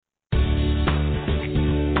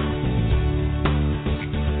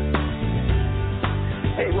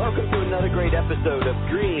another great episode of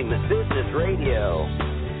Dream Business Radio.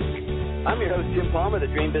 I'm your host, Jim Palmer, the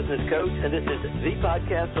Dream Business Coach, and this is the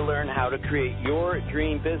podcast to learn how to create your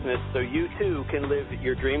dream business so you too can live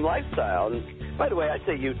your dream lifestyle. And by the way, I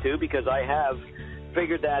say you too because I have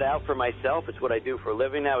figured that out for myself. It's what I do for a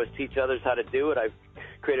living now, is teach others how to do it. I've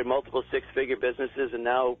created multiple six-figure businesses, and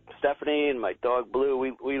now Stephanie and my dog Blue,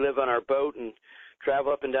 we live on our boat and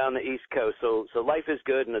travel up and down the East Coast. So life is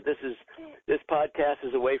good, and this podcast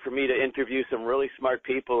is a way for me to interview some really smart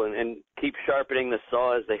people and keep sharpening the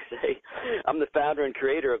saw, as they say. I'm the founder and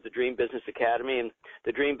creator of the Dream Business Academy and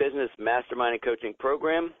the Dream Business Mastermind and Coaching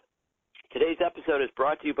Program. Today's episode is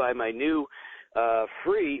brought to you by my new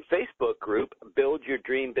free Facebook group, Build Your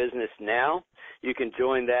Dream Business Now. You can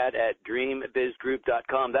join that at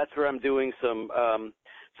dreambizgroup.com. That's where I'm doing some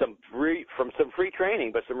free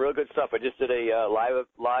training, but some real good stuff. I just did a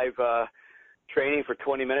live training for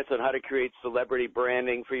 20 minutes on how to create celebrity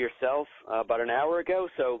branding for yourself about an hour ago.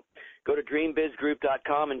 So go to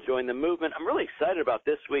dreambizgroup.com and join the movement. I'm really excited about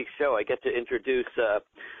this week's show. I get to introduce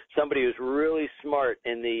somebody who's really smart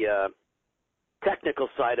in the technical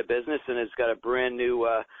side of business and has got a brand new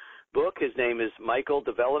book. His name is Michael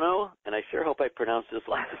Devellano, and I sure hope I pronounced his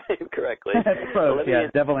last name correctly. Close, yeah,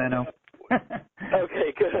 Devellano.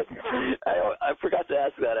 Okay, good. I forgot to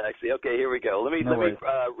ask that, actually. Okay, here we go. Let me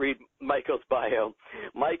read Michael's bio.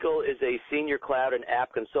 Michael is a senior cloud and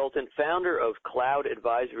app consultant, founder of Cloud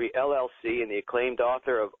Advisory LLC, and the acclaimed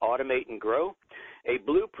author of Automate and Grow, a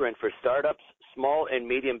blueprint for startups, small and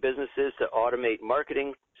medium businesses to automate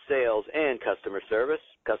marketing, sales, and customer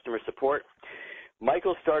support.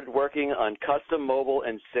 Michael started working on custom mobile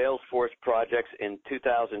and Salesforce projects in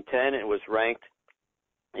 2010 and was ranked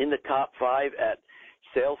in the top 5 at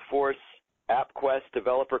Salesforce AppQuest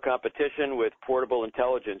developer competition with Portable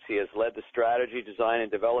Intelligence. He has led the strategy, design, and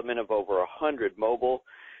development of over 100 mobile,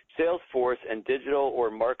 Salesforce, and digital or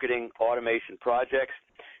marketing automation projects,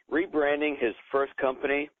 rebranding his first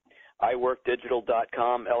company,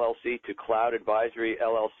 iWorkDigital.com LLC, to Cloud Advisory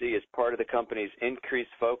LLC as part of the company's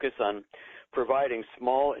increased focus on providing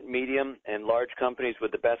small, medium, and large companies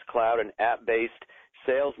with the best cloud and app-based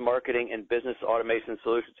sales, marketing, and business automation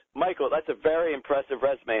solutions. Michael, that's a very impressive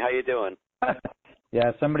resume. How you doing?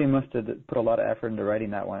 Yeah, somebody must have put a lot of effort into writing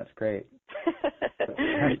that one. It's great.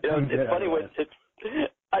 It's funny when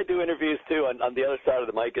I do interviews too on the other side of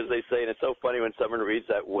the mic, as they say, and it's so funny when someone reads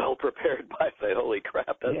that well-prepared by. I say, holy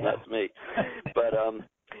crap, that's me. But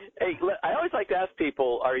hey, I always like to ask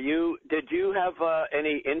people, did you have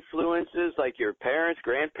any influences like your parents,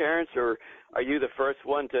 grandparents, or are you the first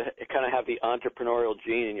one to kind of have the entrepreneurial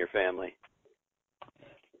gene in your family?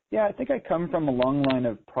 Yeah, I think I come from a long line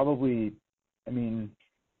of probably,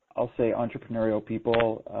 I'll say entrepreneurial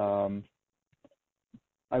people.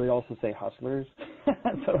 I would also say hustlers.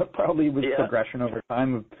 So it probably was progression over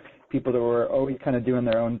time of people that were always kind of doing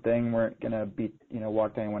their own thing, weren't going to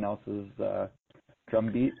walk to anyone else's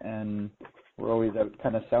drumbeat, and we're always out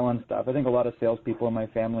kind of selling stuff. I think a lot of salespeople in my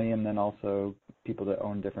family, and then also people that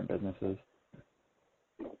own different businesses.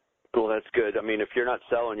 Cool, that's good. If you're not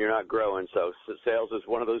selling, you're not growing. So sales is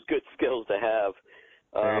one of those good skills to have.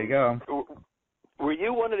 There you go. Were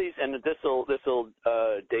you one of these, and this will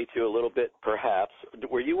date you a little bit perhaps,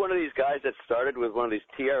 were you one of these guys that started with one of these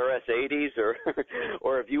TRS-80s,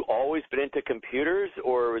 or have you always been into computers,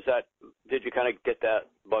 or did you kind of get that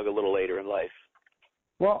bug a little later in life?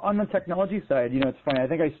 Well, on the technology side, it's funny. I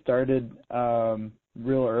think I started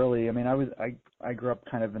real early. I grew up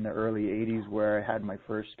kind of in the early 80s where I had my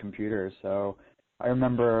first computer. So I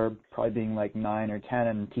remember probably being like 9 or 10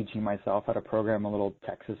 and teaching myself how to program a little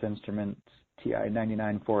Texas Instruments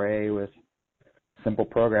TI-99-4A with simple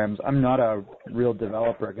programs. I'm not a real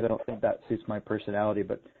developer because I don't think that suits my personality,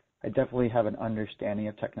 but I definitely have an understanding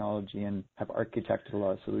of technology and have architected a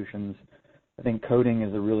lot of solutions. I think coding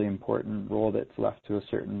is a really important role that's left to a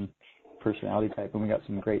certain personality type, and we got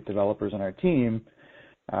some great developers on our team.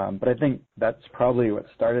 But I think that's probably what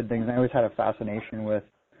started things. I always had a fascination with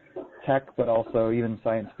tech, but also even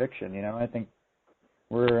science fiction. I think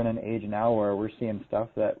we're in an age now where we're seeing stuff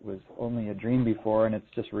that was only a dream before, and it's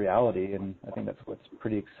just reality. And I think that's what's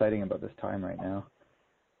pretty exciting about this time right now.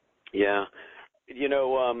 Yeah.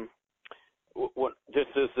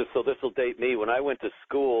 So this will date me. When I went to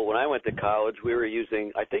college, we were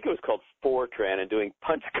using, I think it was called Fortran, and doing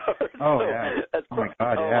punch cards. Oh, yeah.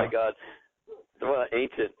 My God. Well,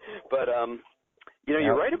 ancient. But,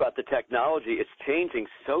 you're right about the technology. It's changing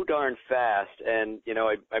so darn fast. And,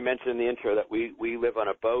 I mentioned in the intro that we live on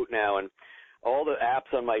a boat now, and all the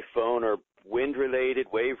apps on my phone are wind-related,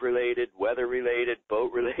 wave-related, weather-related,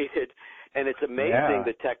 boat-related, and it's amazing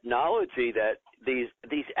the technology that these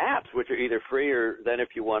apps, which are either free or then if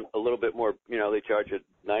you want a little bit more, they charge you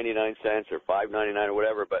 99 cents or $5.99 or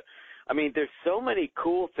whatever. But I mean, there's so many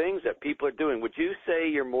cool things that people are doing. Would you say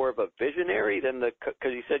you're more of a visionary than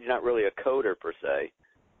because you said you're not really a coder per se?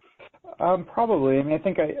 Probably. I mean, I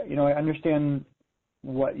think I understand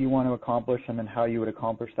what you want to accomplish and then how you would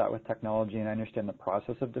accomplish that with technology, and I understand the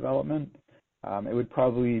process of development. I would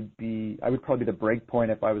probably be the break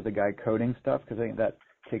point if I was the guy coding stuff, because I think that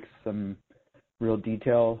takes some real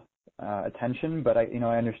detail attention. But I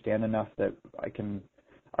understand enough that I can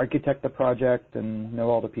architect the project and know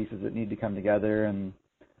all the pieces that need to come together and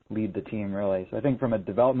lead the team really. So I think from a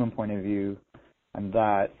development point of view, I'm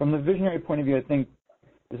that. From the visionary point of view, I think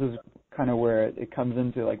this is kind of where it comes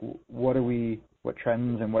into like what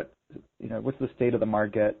trends and what's the state of the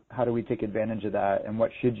market, how do we take advantage of that, and what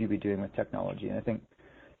should you be doing with technology. And I think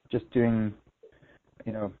just doing,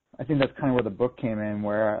 I think that's kind of where the book came in,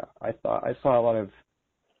 where I saw a lot of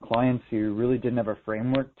clients who really didn't have a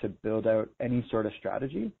framework to build out any sort of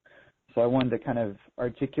strategy. So I wanted to kind of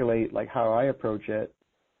articulate like how I approach it,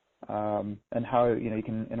 and how you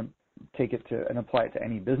can take it to and apply it to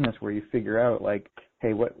any business, where you figure out like,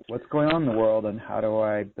 hey, what's going on in the world, and how do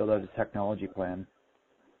I build out a technology plan?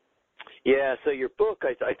 Yeah, so your book,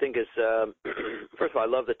 I think, is, first of all, I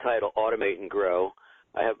love the title, Automate and Grow.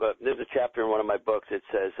 There's a chapter in one of my books that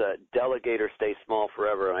says, delegate or stay small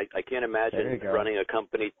forever. And I can't imagine running a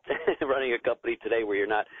company today where you're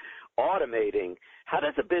not automating. How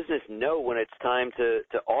does a business know when it's time to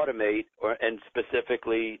automate, and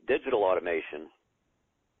specifically digital automation?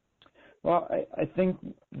 Well, I think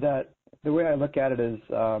that the way I look at it is,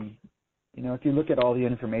 if you look at all the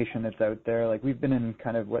information that's out there, like we've been in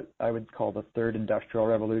kind of what I would call the third industrial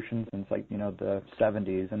revolution since the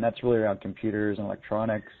 70s, and that's really around computers and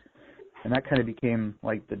electronics. And that kind of became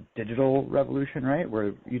like the digital revolution, right?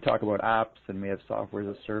 Where you talk about apps and we have software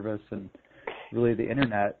as a service and really the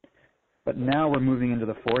internet. But now we're moving into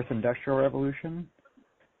the fourth industrial revolution,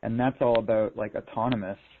 and that's all about like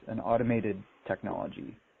autonomous and automated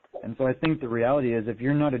technology. And so I think the reality is if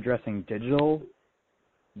you're not addressing digital,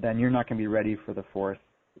 then you're not going to be ready for the fourth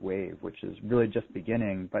wave, which is really just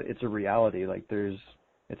beginning, but it's a reality. Like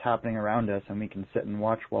it's happening around us, and we can sit and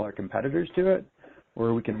watch while our competitors do it,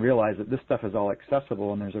 or we can realize that this stuff is all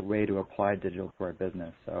accessible and there's a way to apply digital to our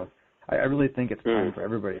business. So I really think it's time for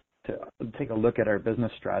everybody to take a look at our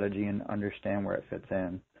business strategy and understand where it fits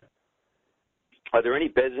in. Are there any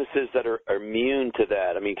businesses that are immune to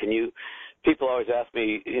that? I mean, people always ask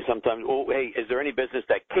me sometimes, well, hey, is there any business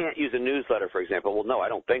that can't use a newsletter, for example? Well, no, I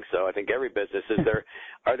don't think so. I think every business is there.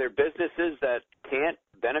 Are there businesses that can't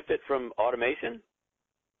benefit from automation?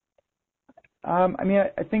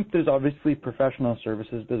 I think there's obviously professional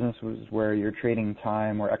services businesses where you're trading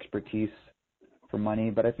time or expertise for money.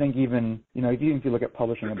 But I think even if you look at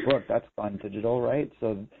publishing a book, that's gone digital, right?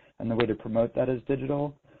 So, and the way to promote that is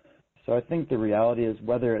digital. So I think the reality is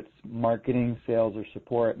whether it's marketing, sales, or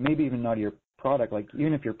support, maybe even not your product, like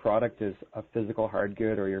even if your product is a physical hard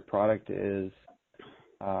good or your product is,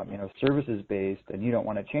 services based and you don't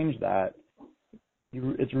want to change that,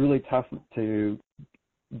 it's really tough to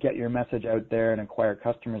get your message out there and acquire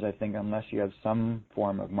customers, I think, unless you have some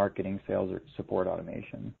form of marketing, sales, or support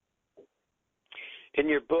automation. In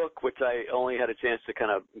your book, which I only had a chance to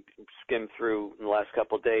kind of skim through in the last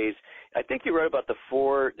couple of days, I think you wrote about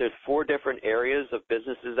there's four different areas of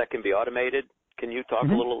businesses that can be automated. Can you talk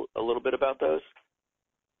a little bit about those?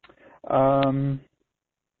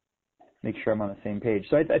 Make sure I'm on the same page.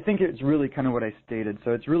 So I think it's really kind of what I stated.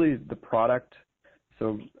 So it's really the product.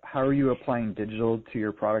 So how are you applying digital to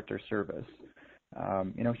your product or service?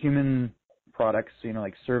 Human products,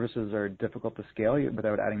 like services are difficult to scale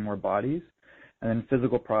without adding more bodies. And then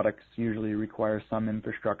physical products usually require some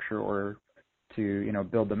infrastructure or to,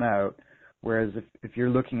 build them out. Whereas if you're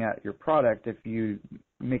looking at your product, if you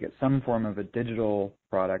make it some form of a digital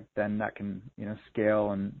product, then that can,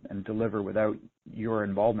 scale and deliver without your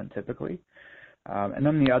involvement typically. And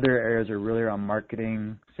then the other areas are really around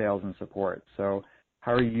marketing, sales, and support. So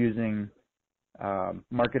how are you using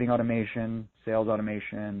marketing automation, sales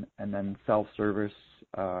automation, and then self-service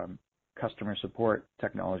customer support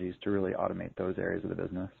technologies to really automate those areas of the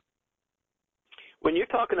business? When you're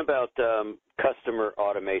talking about customer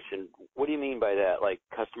automation, what do you mean by that? Like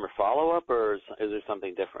customer follow-up, or is there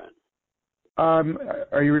something different?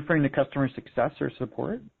 Are you referring to customer success or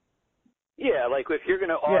support? Yeah, like if you're going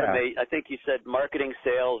to automate, I think you said marketing,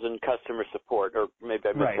 sales, and customer support, or maybe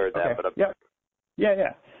I misheard that. Okay. But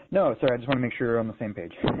Yeah. No, sorry, I just want to make sure we're on the same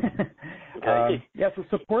page. Okay. Yeah, so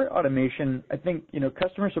support automation, I think,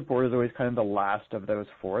 customer support is always kind of the last of those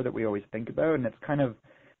four that we always think about, and it's kind of,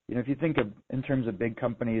 if you think of in terms of big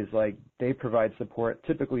companies, like they provide support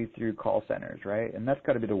typically through call centers, right? And that's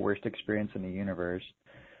got to be the worst experience in the universe.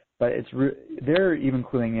 But they're even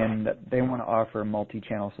cluing in that they want to offer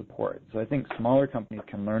multi-channel support. So I think smaller companies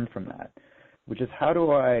can learn from that, which is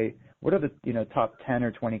what are the top 10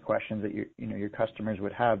 or 20 questions that your customers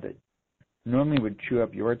would have that normally would chew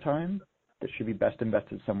up your time that should be best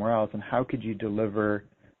invested somewhere else, and how could you deliver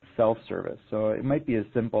self-service? So it might be as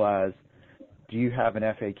simple as, do you have an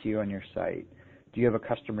FAQ on your site? Do you have a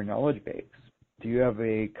customer knowledge base? Do you have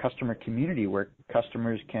a customer community where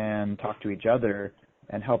customers can talk to each other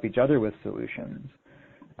and help each other with solutions?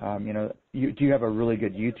 Do you have a really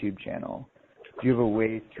good YouTube channel? Do you have a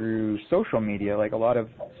way through social media? Like a lot of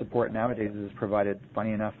support nowadays is provided,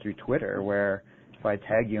 funny enough, through Twitter, where if I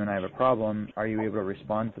tag you and I have a problem, are you able to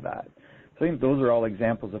respond to that? So I think those are all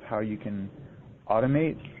examples of how you can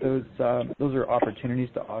automate those. Those are opportunities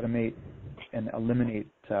to automate and eliminate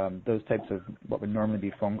those types of what would normally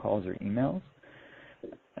be phone calls or emails.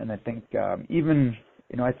 And I think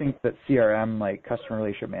I think that CRM, like customer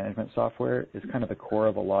relationship management software, is kind of the core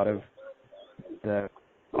of a lot of the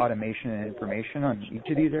automation and information on each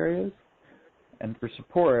of these areas. And for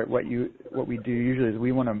support, what we do usually is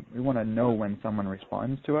we want to know when someone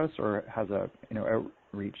responds to us or has a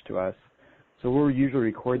outreach to us. So we'll usually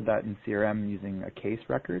record that in CRM using a case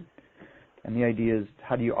record. And the idea is,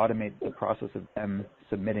 how do you automate the process of them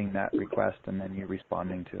submitting that request and then you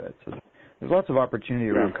responding to it? So there's lots of opportunity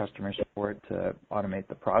around customer support to automate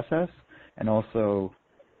the process and also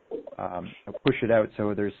push it out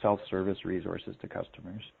so there's self-service resources to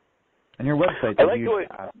customers. And your website is a huge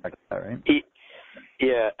aspect of that, right?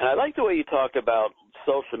 Yeah, and I like the way you talked about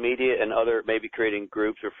social media and other, maybe creating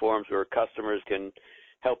groups or forums where customers can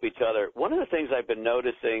help each other. One of the things I've been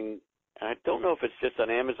noticing, and I don't know if it's just on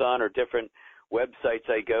Amazon or different websites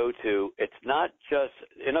I go to, it's not just,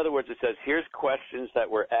 in other words, it says, here's questions that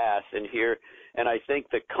were asked, and I think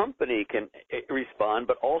the company can respond,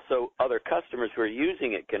 but also other customers who are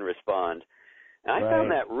using it can respond. And I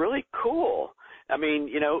found that really cool. I mean,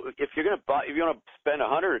 if you're going to buy, if you want to spend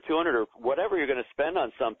 $100 or $200 or whatever you're going to spend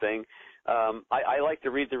on something, I like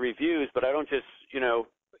to read the reviews, but I don't just,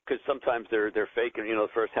 because sometimes they're fake, and the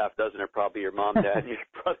first half dozen are probably your mom, dad, and your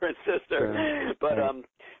brother and sister. Sure.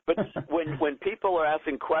 But when people are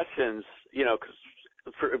asking questions,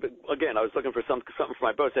 again, I was looking for something for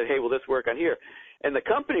my boat. Said, hey, will this work on here? And the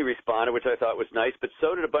company responded, which I thought was nice, but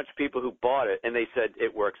so did a bunch of people who bought it, and they said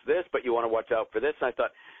it works this, but you want to watch out for this. And I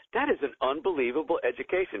thought, that is an unbelievable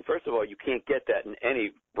education. First of all, you can't get that in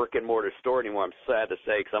any brick and mortar store anymore. I'm sad to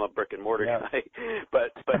say, because I'm a brick and mortar guy,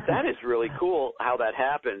 but that is really cool how that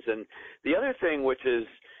happens. And the other thing, which is,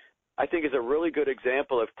 I think, is a really good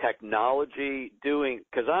example of technology doing,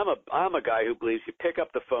 because I'm a guy who believes you pick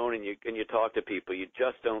up the phone and you talk to people. You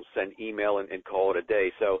just don't send email and call it a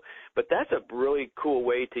day. So, but that's a really cool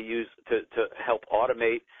way to use to help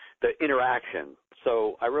automate the interaction.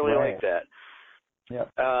 So I really like that. Yeah.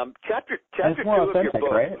 Chapter it's more 2 authentic, of your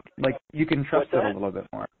book, right? Like you can trust it a little bit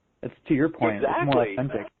more. It's to your point. Exactly. It's more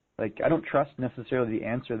authentic. Like I don't trust necessarily the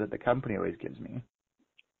answer that the company always gives me.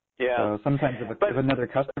 Yeah. So sometimes if another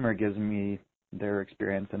customer gives me their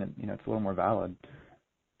experience, then it's a little more valid.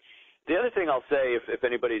 The other thing I'll say, if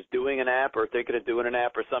anybody's doing an app or thinking of doing an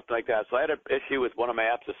app or something like that, so I had an issue with one of my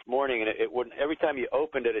apps this morning, and it wouldn't. Every time you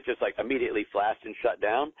opened it, it just like immediately flashed and shut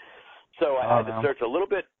down. So I had to search a little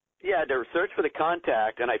bit. Yeah, to search for the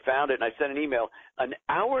contact, and I found it, and I sent an email. An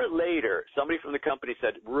hour later, somebody from the company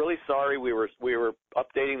said, really sorry, we were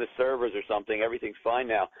updating the servers or something. Everything's fine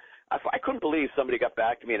now. I couldn't believe somebody got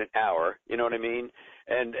back to me in an hour. You know what I mean?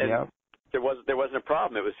 And there wasn't a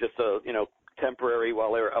problem. It was just temporary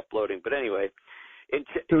while they were uploading. But anyway, in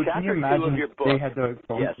chapter 2 of your book, they had the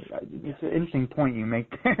phone. Yes. It's an interesting point you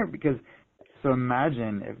make there, because so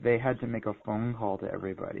imagine if they had to make a phone call to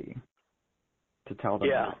everybody to tell them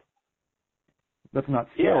that. That's not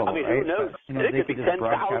scalable, I mean, right? who knows? But, it could be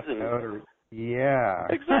 10,000.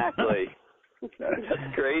 Exactly.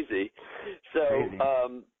 That's crazy. So, crazy.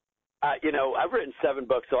 I've written 7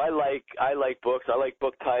 books, so I like books. I like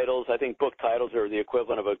book titles. I think book titles are the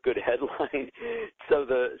equivalent of a good headline. So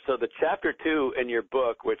the chapter 2 in your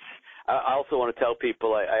book, which I also want to tell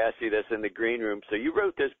people, I asked you this in the green room. So you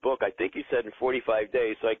wrote this book, I think you said in 45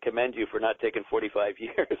 days. So I commend you for not taking 45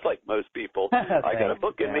 years like most people. I got a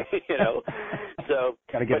book in me, So,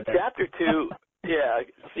 but chapter 2. Yeah,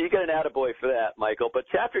 so you got an attaboy for that, Michael. But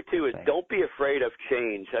chapter 2 is Don't be afraid of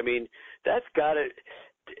change. I mean, that's got it.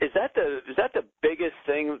 is that the biggest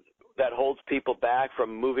thing that holds people back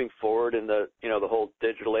from moving forward in the the whole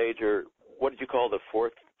digital age, or what did you call the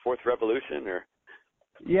fourth revolution? Or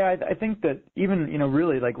Yeah, I think that even,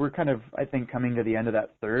 really, like, we're kind of, I think, coming to the end of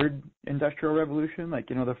that third industrial revolution. Like,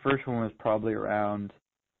 the first one was probably around,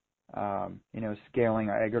 scaling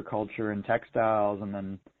our agriculture and textiles, and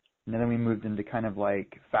then we moved into kind of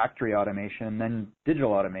like factory automation, and then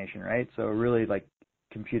digital automation, right? So really like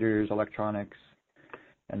computers, electronics,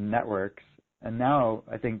 and networks. And now,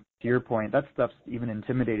 I think, to your point, that stuff's even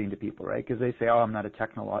intimidating to people, right? Because they say, "Oh, I'm not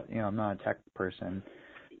I'm not a tech person."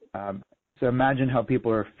 So imagine how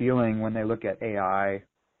people are feeling when they look at AI,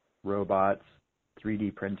 robots,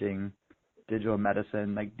 3D printing, digital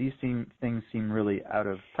medicine. Like, these things seem really out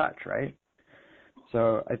of touch, right?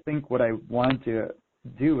 So I think what I wanted to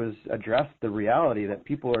do is address the reality that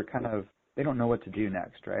people are they don't know what to do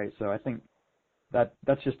next, right? So I think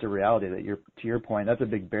that's just a reality that to your point, that's a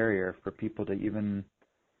big barrier for people to even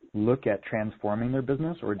look at transforming their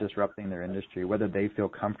business or disrupting their industry, whether they feel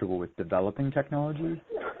comfortable with developing technology.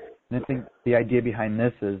 And I think the idea behind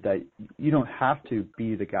this is that you don't have to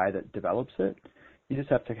be the guy that develops it. You just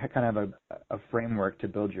have to kind of have a framework to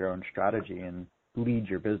build your own strategy and lead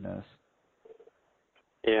your business.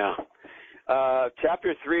 Yeah.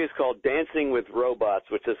 Chapter 3 is called Dancing with Robots,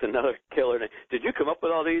 which is another killer name. Did you come up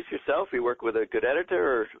with all these yourself? You work with a good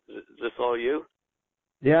editor, or is this all you?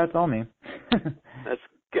 Yeah, it's all me.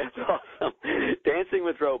 That's awesome. Dancing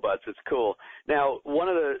with Robots, it's cool. Now,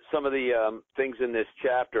 some of the things in this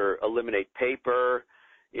chapter eliminate paper,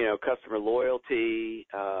 customer loyalty,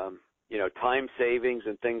 time savings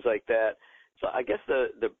and things like that. So I guess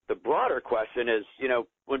the broader question is,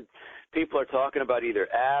 when people are talking about either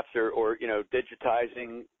apps or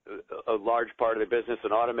digitizing a large part of the business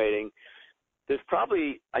and automating, there's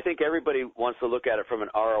probably, I think everybody wants to look at it from an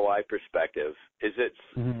ROI perspective.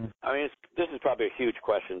 Mm-hmm. This is probably a huge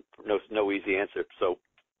question, no easy answer, so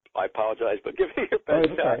I apologize, but give me your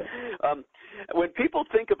best shot. When people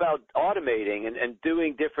think about automating and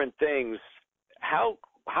doing different things, how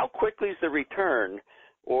quickly is the return?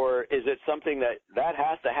 Or is it something that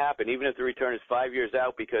has to happen, even if the return is 5 years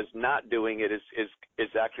out, because not doing it is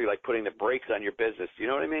actually like putting the brakes on your business? Do you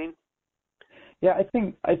know what I mean? Yeah, I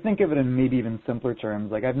think of it in maybe even simpler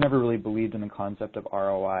terms. Like, I've never really believed in the concept of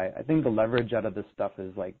ROI. I think the leverage out of this stuff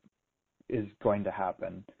is going to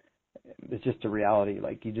happen. It's just a reality.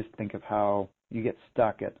 Like, you just think of how you get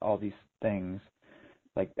stuck at all these things,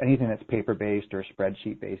 like anything that's paper-based or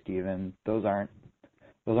spreadsheet-based even, those aren't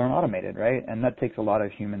automated, right? And that takes a lot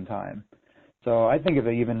of human time. So I think of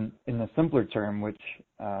it even in the simpler term, which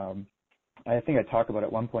I think I talk about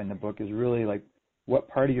at one point in the book, is really like, what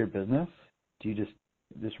part of your business do you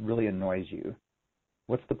just really annoys you?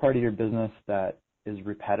 What's the part of your business that is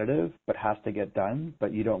repetitive but has to get done,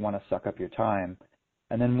 but you don't want to suck up your time?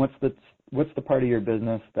 And then what's the part of your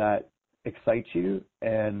business that excites you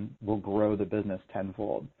and will grow the business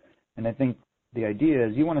tenfold? And I think the idea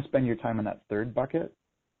is you want to spend your time in that third bucket,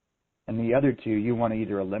 and the other two you want to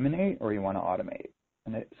either eliminate or you want to automate.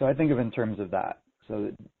 And so I think of it in terms of that.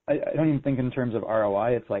 So I don't even think in terms of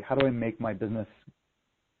ROI. It's like, how do I make my business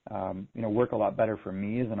work a lot better for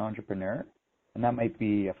me as an entrepreneur? And that might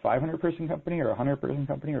be a 500-person company or a 100-person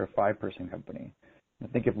company or a 5-person company. I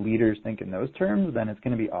think if leaders think in those terms, then it's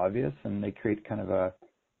going to be obvious, and they create kind of a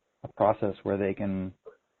process where they can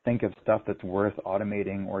think of stuff that's worth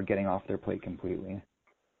automating or getting off their plate completely.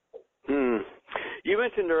 You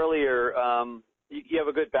mentioned earlier you have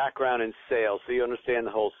a good background in sales, so you understand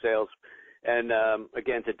the whole sales. And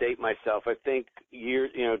again, to date myself, I think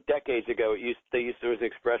decades ago, there was an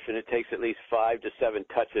expression: it takes at least 5 to 7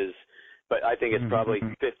 touches. But I think it's probably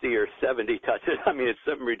 50 or 70 touches. I mean, it's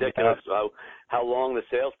something ridiculous. Yeah. How long the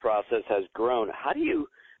sales process has grown. How do you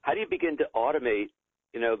begin to automate,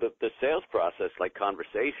 the sales process, like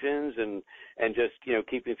conversations and just,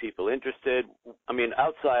 keeping people interested? I mean,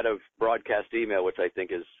 outside of broadcast email, which I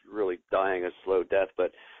think is really dying a slow death,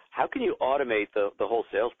 but how can you automate the whole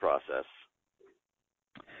sales process?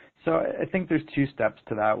 So I think there's 2 steps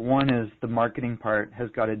to that. One is the marketing part has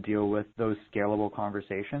got to deal with those scalable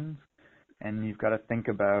conversations. And you've got to think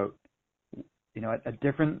about, I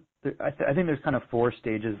think there's kind of 4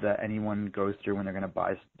 stages that anyone goes through when they're going to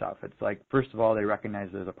buy stuff. It's like, first of all, they recognize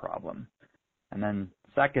there's a problem. And then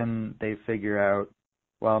second, they figure out,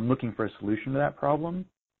 well, I'm looking for a solution to that problem.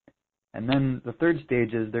 And then the third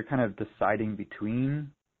stage is they're kind of deciding between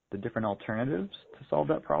the different alternatives to solve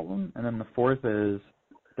that problem. And then the fourth is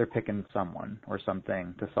they're picking someone or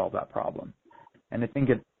something to solve that problem. And I think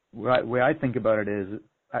the way I think about it is,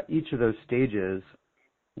 at each of those stages,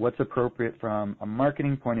 what's appropriate from a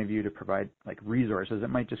marketing point of view to provide like resources. It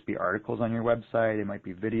might just be articles on your website. It might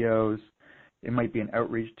be videos. It might be an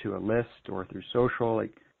outreach to a list or through social.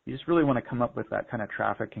 Like, you just really want to come up with that kind of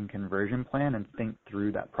traffic and conversion plan and think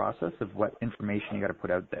through that process of what information you got to put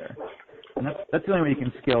out there. And that's the only way you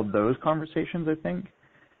can scale those conversations, I think.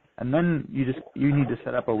 And then you need to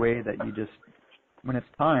set up a way that you just, when it's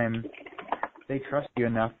time, they trust you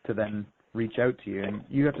enough to then reach out to you. And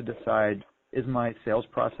you have to decide, is my sales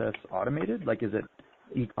process automated? Like, is it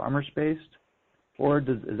e-commerce based? Or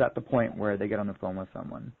is that the point where they get on the phone with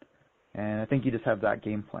someone? And I think you just have that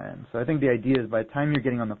game plan. So I think the idea is by the time you're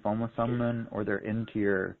getting on the phone with someone or they're into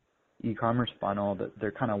your e-commerce funnel, that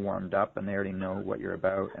they're kind of warmed up and they already know what you're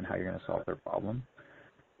about and how you're going to solve their problem.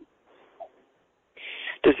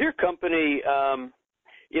 Does your company,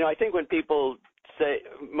 I think when people say,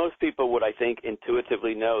 most people would, I think,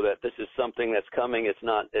 intuitively know that this is something that's coming.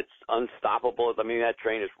 It's unstoppable. I mean, that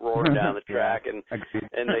train is roaring down the track, and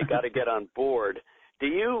they got to get on board.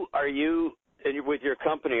 With your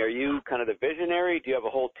company, are you kind of the visionary? Do you have a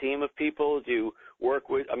whole team of people? Do you work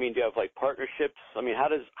with? I mean, do you have like partnerships? I mean, how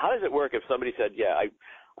does it work if somebody said, "Yeah,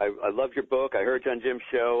 I love your book. I heard you on Jim's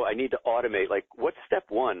show. I need to automate." Like, what's step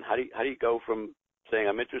one? How do you go from saying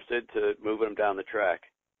I'm interested to moving them down the track?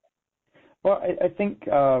 Well, I think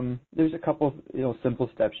there's a couple simple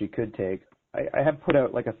steps you could take. I have put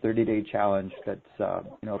out like a 30-day challenge that's a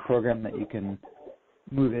program that you can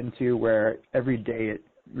move into where every day it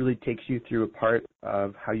really takes you through a part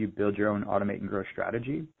of how you build your own automate and grow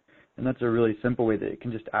strategy. And that's a really simple way that it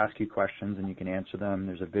can just ask you questions and you can answer them.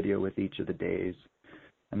 There's a video with each of the days.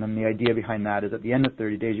 And then the idea behind that is at the end of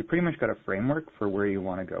 30 days, you pretty much got a framework for where you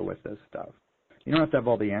want to go with this stuff. You don't have to have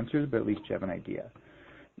all the answers, but at least you have an idea.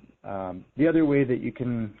 The other way that you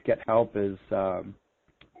can get help is,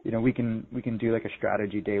 we can do like a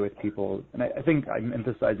strategy day with people. And I think I'm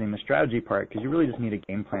emphasizing the strategy part because you really just need a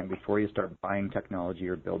game plan before you start buying technology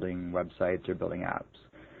or building websites or building apps.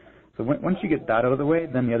 So once you get that out of the way,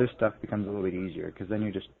 then the other stuff becomes a little bit easier because then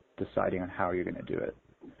you're just deciding on how you're going to do it,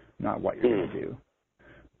 not what you're going to do.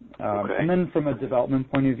 Okay. And then from a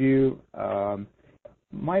development point of view,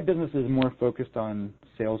 my business is more focused on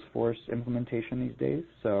Salesforce implementation these days.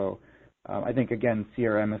 So I think, again,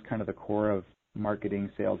 CRM is kind of the core of marketing,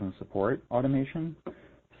 sales, and support automation.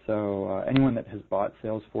 So anyone that has bought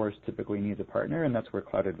Salesforce typically needs a partner, and that's where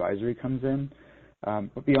Cloud Advisory comes in.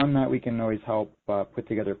 But beyond that, we can always help put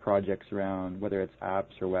together projects around whether it's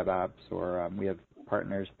apps or web apps, or we have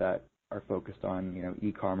partners that are focused on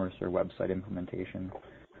e-commerce or website implementation.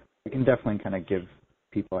 We can definitely kind of give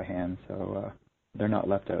people a hand so they're not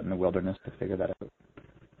left out in the wilderness to figure that out.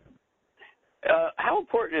 How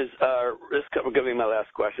important is, this is going to be my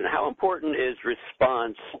last question, how important is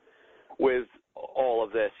response with all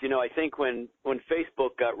of this? I think when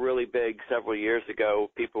Facebook got really big several years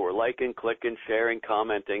ago, people were liking, clicking, sharing,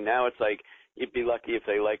 commenting. Now it's like you'd be lucky if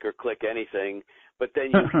they like or click anything. But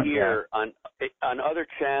then you hear on other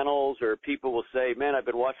channels or people will say, man, I've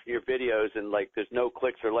been watching your videos and like there's no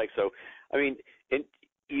clicks or likes. So, I mean,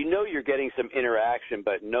 you're getting some interaction,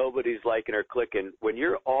 but nobody's liking or clicking. When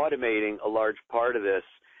you're automating a large part of this,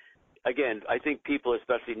 again, I think people,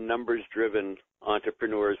 especially numbers-driven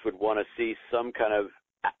entrepreneurs, would want to see some kind of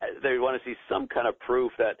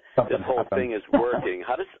proof that this whole thing is working.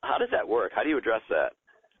 How does that work? How do you address that?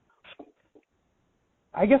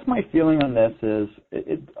 I guess my feeling on this is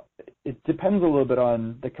it depends a little bit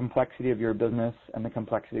on the complexity of your business and the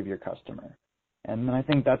complexity of your customer. And then I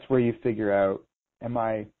think that's where you figure out, am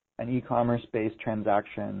I an e-commerce based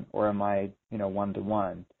transaction or am I,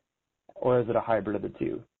 one-to-one? Or is it a hybrid of the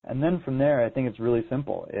two? And then from there, I think it's really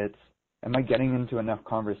simple. It's, am I getting into enough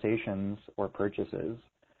conversations or purchases?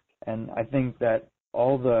 And I think that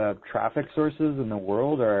all the traffic sources in the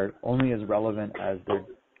world are only as relevant as they're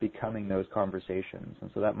becoming those conversations.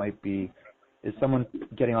 And so that might be, is someone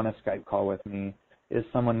getting on a Skype call with me? Is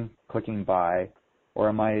someone clicking buy? Or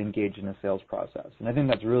am I engaged in a sales process? And I think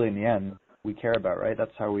that's really, in the end, we care about, right? That's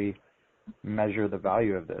how we measure the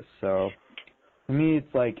value of this. So to me,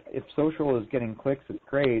 it's like if social is getting clicks, it's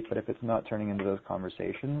great, but if it's not turning into those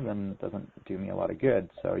conversations, then it doesn't do me a lot of good.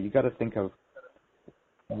 So you got to think of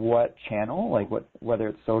what channel, like whether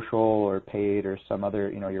it's social or paid or some other,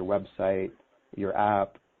 your website, your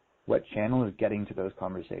app, what channel is getting to those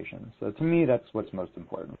conversations. So to me, that's what's most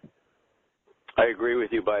important. I agree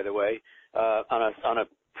with you, by the way. On a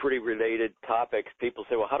pretty related topics. People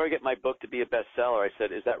say, well, how do I get my book to be a bestseller? I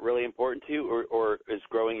said, is that really important to you, or is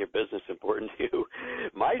growing your business important to you?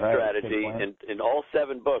 My strategy in all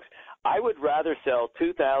 7 books, I would rather sell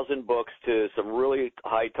 2,000 books to some really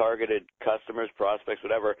high-targeted customers, prospects,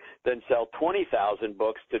 whatever, than sell 20,000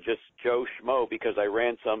 books to just Joe Schmo because I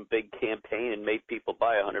ran some big campaign and made people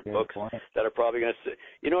buy 100 books that are probably going to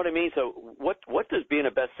 – you know what I mean? So what does being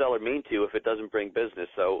a bestseller mean to you if it doesn't bring business?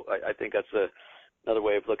 So I think that's another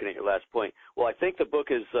way of looking at your last point. Well, I think the book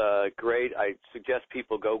is great. I suggest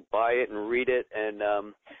people go buy it and read it. And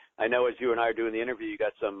I know as you and I are doing the interview, you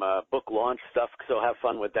got some book launch stuff, so have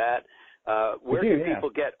fun with that. Where can people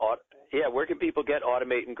get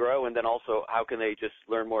Automate and Grow, and then also how can they just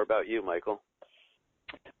learn more about you, Michael?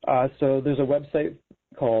 So there's a website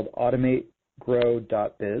called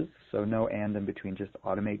automategrow.biz, so no and in between, just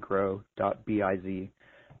automategrow.biz.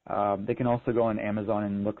 They can also go on Amazon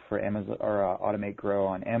and look for Amazon or Automate Grow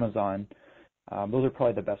on Amazon. Those are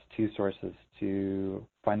probably the best 2 sources to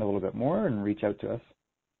find a little bit more and reach out to us.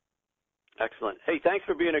 Excellent. Hey, thanks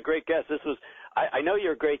for being a great guest. This was I know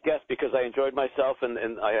you're a great guest because I enjoyed myself, and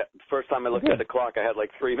first time I looked at the clock, I had like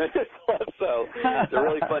 3 minutes left, so it's a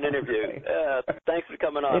really fun interview. Thanks for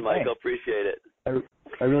coming on, Michael. Appreciate it.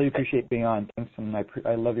 I really appreciate being on. Thanks, and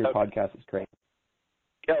I love your podcast. It's great.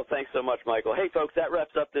 Oh, thanks so much, Michael. Hey, folks, that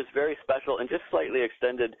wraps up this very special and just slightly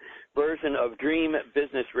extended version of Dream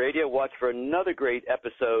Business Radio. Watch for another great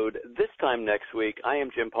episode this time next week. I am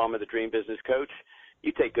Jim Palmer, the Dream Business Coach.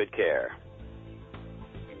 You take good care.